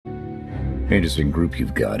Interesting group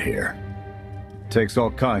you've got here. Takes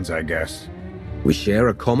all kinds, I guess. We share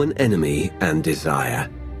a common enemy and desire.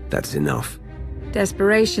 That's enough.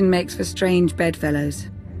 Desperation makes for strange bedfellows.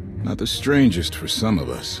 Not the strangest for some of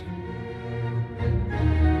us.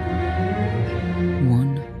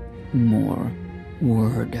 One more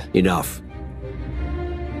word. Enough.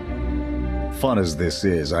 Fun as this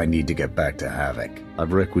is, I need to get back to Havoc.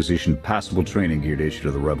 I've requisitioned passable training gear to issue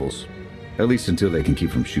to the rebels. At least until they can keep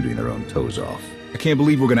from shooting their own toes off. I can't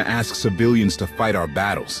believe we're gonna ask civilians to fight our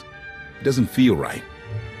battles. It doesn't feel right.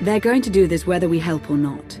 They're going to do this whether we help or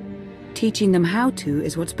not. Teaching them how to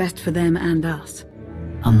is what's best for them and us.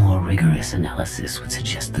 A more rigorous analysis would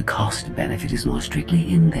suggest the cost-benefit is more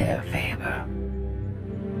strictly in their favor.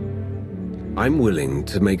 I'm willing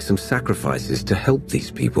to make some sacrifices to help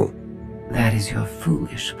these people. That is your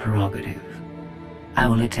foolish prerogative. I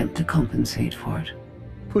will attempt to compensate for it.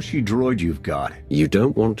 Pushy droid you've got. You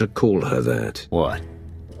don't want to call her that. What?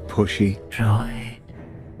 Pushy? Droid.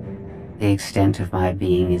 The extent of my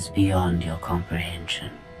being is beyond your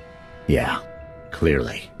comprehension. Yeah,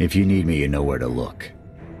 clearly. If you need me, you know where to look.